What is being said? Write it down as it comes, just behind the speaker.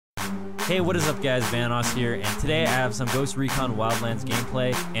Hey, what is up guys, Vanos here, and today I have some Ghost Recon Wildlands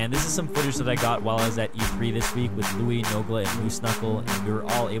gameplay, and this is some footage that I got while I was at E3 this week with Louie, Nogla, and Moose Knuckle, and we were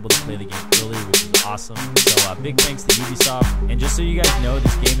all able to play the game early, which is awesome. So big thanks to Ubisoft, and just so you guys know,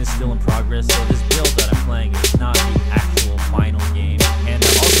 this game is still in progress, so this build that I'm playing is not the actual final game. And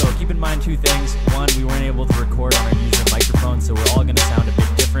also, keep in mind two things. One, we weren't able to record on our usual microphone, so we're all going to sound a bit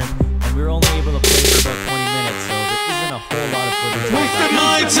different, and we were only able to play for about 20 minutes, so there isn't a whole lot of footage. But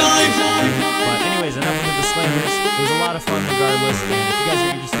anyways, enough of the disclaimers. It was a lot of fun regardless, and if you guys are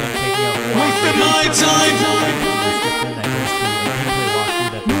interested in taking out more wasted my time. That goes to a gameplay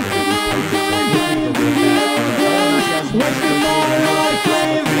walkthrough that Wasted my life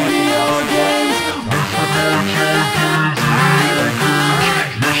playing video games.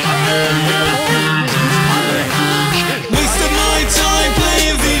 Wasted my time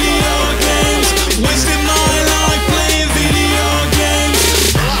playing video games. Wasted my life playing video games.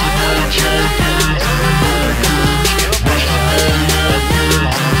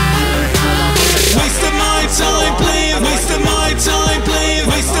 Wasted my time playing. Wasted my time playing.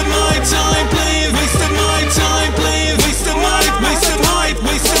 Wasted my time playing. Wasted my time playing. Wasted my. Wasted my.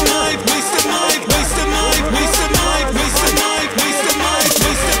 Wasted my. Wasted my. Wasted my. Wasted my. Wasted my. Wasted my.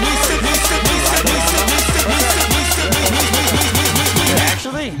 Wasted. Wasted. Wasted. Wasted. Wasted. Wasted. Wasted. Wasted.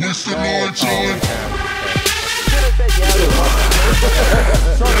 actually? Wasted my time.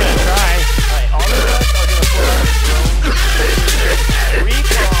 So I'm gonna try. Alright, all of us are gonna put our drone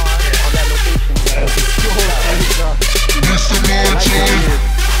recon on that location. Wasted my time.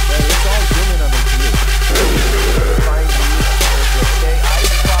 Let's all zoom in on the view. Find you. Okay, I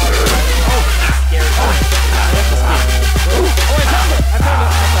spot. Oh, scary. Oh, I found it!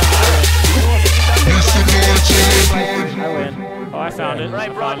 I win. Oh, I found it. Right,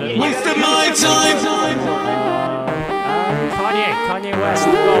 I bro. found it. Wasted my time. Kanye West,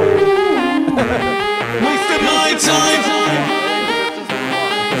 let's go. Wasted my time.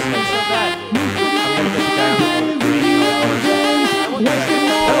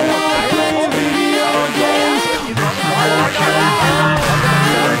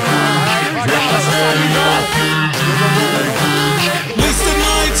 Wasted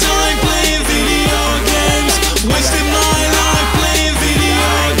my time playing video games. Wasted my life playing video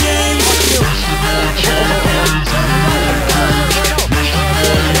games.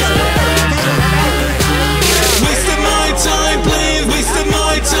 Wasted my time playing. Wasted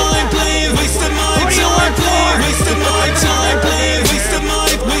my time playing. Wasted my time playing. Wasted my time playing. Wasted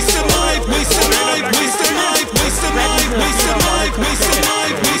my. Wasted my. Wasted my. Wasted my. Wasted my. Wasted my. Wasted my.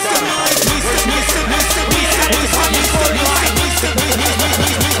 Wasted my. Wasted. Wasted. Wasted.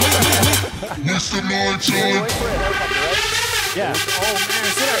 Wasted my time. Yeah. Oh man,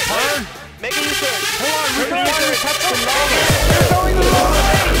 is it our turn? Make a U-turn. Hold on, Make a Rico. U-turn. Touch the llama.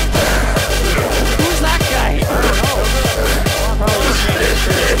 Who's that guy? I don't know. Probably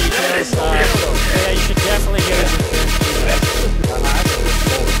details. Yeah, you should definitely get it.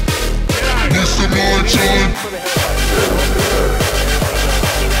 Wasted my time.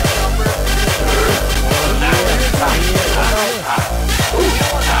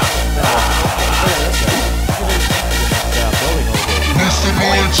 Wasted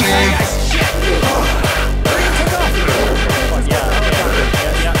my time.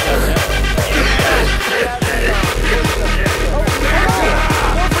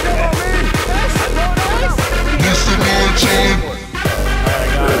 Wasted my time.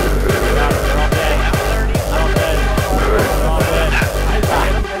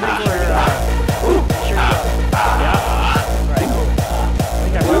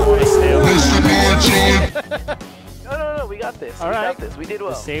 Wasted my time. No, we got this. All We right. got this. We did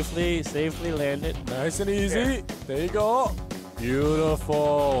well. Safely landed. Nice and easy. There you go.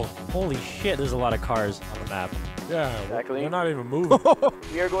 Beautiful. Holy shit, there's a lot of cars on the map. Yeah, Exactly. they're not even moving.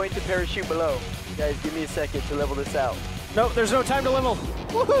 We are going to parachute below. You guys, give me a second to level this out. No, there's no time to level.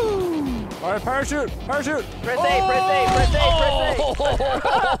 Woohoo! All right, parachute, parachute. Press A, press A, press A, press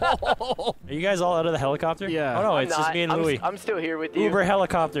A. Are you guys all out of the helicopter? Yeah. Oh no, I'm it's just not. me and Louie. I'm still here with you. Uber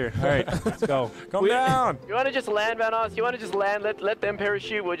helicopter. All right, let's go. Come down. You want to just land, Vanos? You want to just land? Let them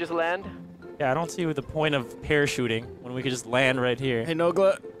parachute. We'll just land. Yeah, I don't see the point of parachuting when we could just land right here. Hey,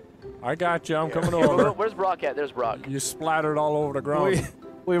 Nogla. I got you. I'm coming Here, over. where's Brock at? There's Brock. You splattered all over the ground.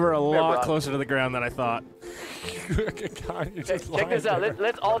 We were a lot Brock. closer to the ground than I thought. God, you just Check this lying out. there.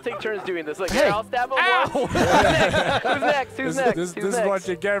 Let's all take turns doing this. Look, Hey. here, I'll stab him once. Who's next? Who's next? This Who's is next? what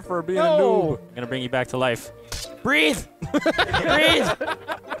you get for being a No. noob. I'm gonna bring you back to life. Breathe! Breathe!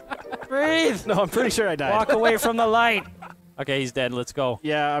 Breathe! No, I'm pretty sure I died. Walk away from the light. Okay, he's dead. Let's go.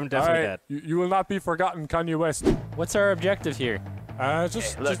 Yeah, I'm All definitely right, dead. you will not be forgotten, Kanye West. What's our objective here?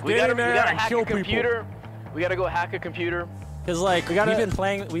 Just Look, we get gotta in there and hack kill a computer. We gotta go hack a computer. Because like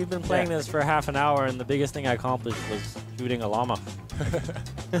we've been playing this for half an hour, and the biggest thing I accomplished was shooting a llama.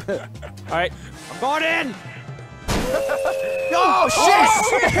 All right, I'm going in. Oh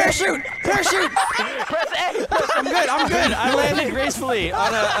shit! Parachute! Parachute! Press A! I'm good. I'm good. I landed gracefully on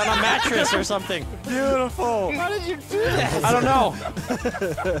a mattress or something. Beautiful. How did you do that? I don't know.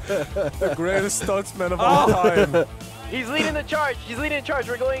 The greatest stuntsman of all time. He's leading the charge. He's leading the charge.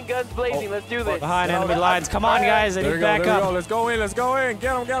 We're going guns blazing. Let's do this. Behind enemy lines. Come on, guys. I There need we go, there we go. backup. Let's go in, let's go in.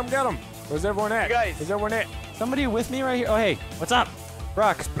 Get him, get him, get him. Where's everyone at? You guys. Where's everyone at? Somebody with me right here. Oh hey, what's up,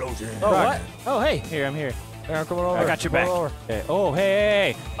 Brock? Explosion. Oh Brock. what? Oh hey, here I'm here. Hey, I'm coming over. I got your Come back. over. Okay. Oh hey,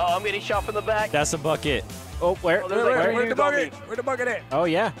 hey, hey. Oh, I'm getting shot from the back. That's a bucket. Oh where? Oh, there's like Where's three the dudes on me. bucket? Where's the bucket at? Oh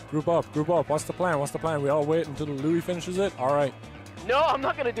yeah. Group up, group up. What's the plan? What's the plan? We all wait until Louis finishes it? All right. No, I'm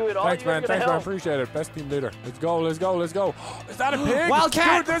not gonna do it all. Thanks, You guys man. are gonna Thanks, man. help. Appreciate it. Best team leader. Let's go, let's go, let's go. Is that a pig?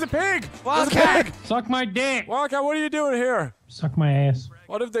 Wildcat! Dude, there's a pig! Wildcat! There's a pig! Suck my dick. Wildcat, what are you doing here? Suck my ass.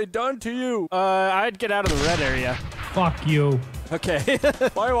 What have they done to you? I'd get out of the red area. Fuck you. Okay.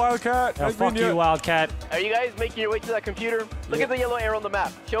 Bye, Wildcat. Now, Nice fuck meeting you, Wildcat. Are you guys making your way to that computer? Look at the yellow arrow on the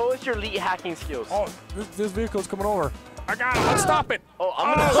map. Show us your elite hacking skills. Oh, this vehicle's coming over. I got it. Let's stop it. Oh,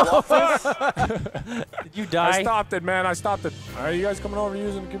 I'm gonna swap this. Did you I die? stopped it, man. I stopped it. Are you guys coming over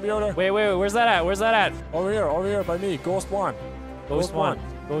using the computer? Wait, where's that at? Where's that at? Over here by me. Ghost one. Ghost one.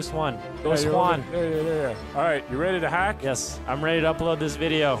 Ghost one. Yeah, Ghost you're one. over- Yeah. All right, you ready to hack? Yes, I'm ready to upload this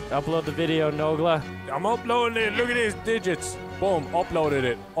video. Upload the video, Nogla. I'm uploading it. Look at these digits. Boom, uploaded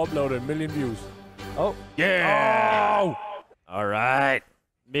it. Uploaded, million views. Oh. Yeah. Oh. All right.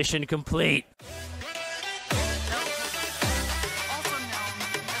 Mission complete.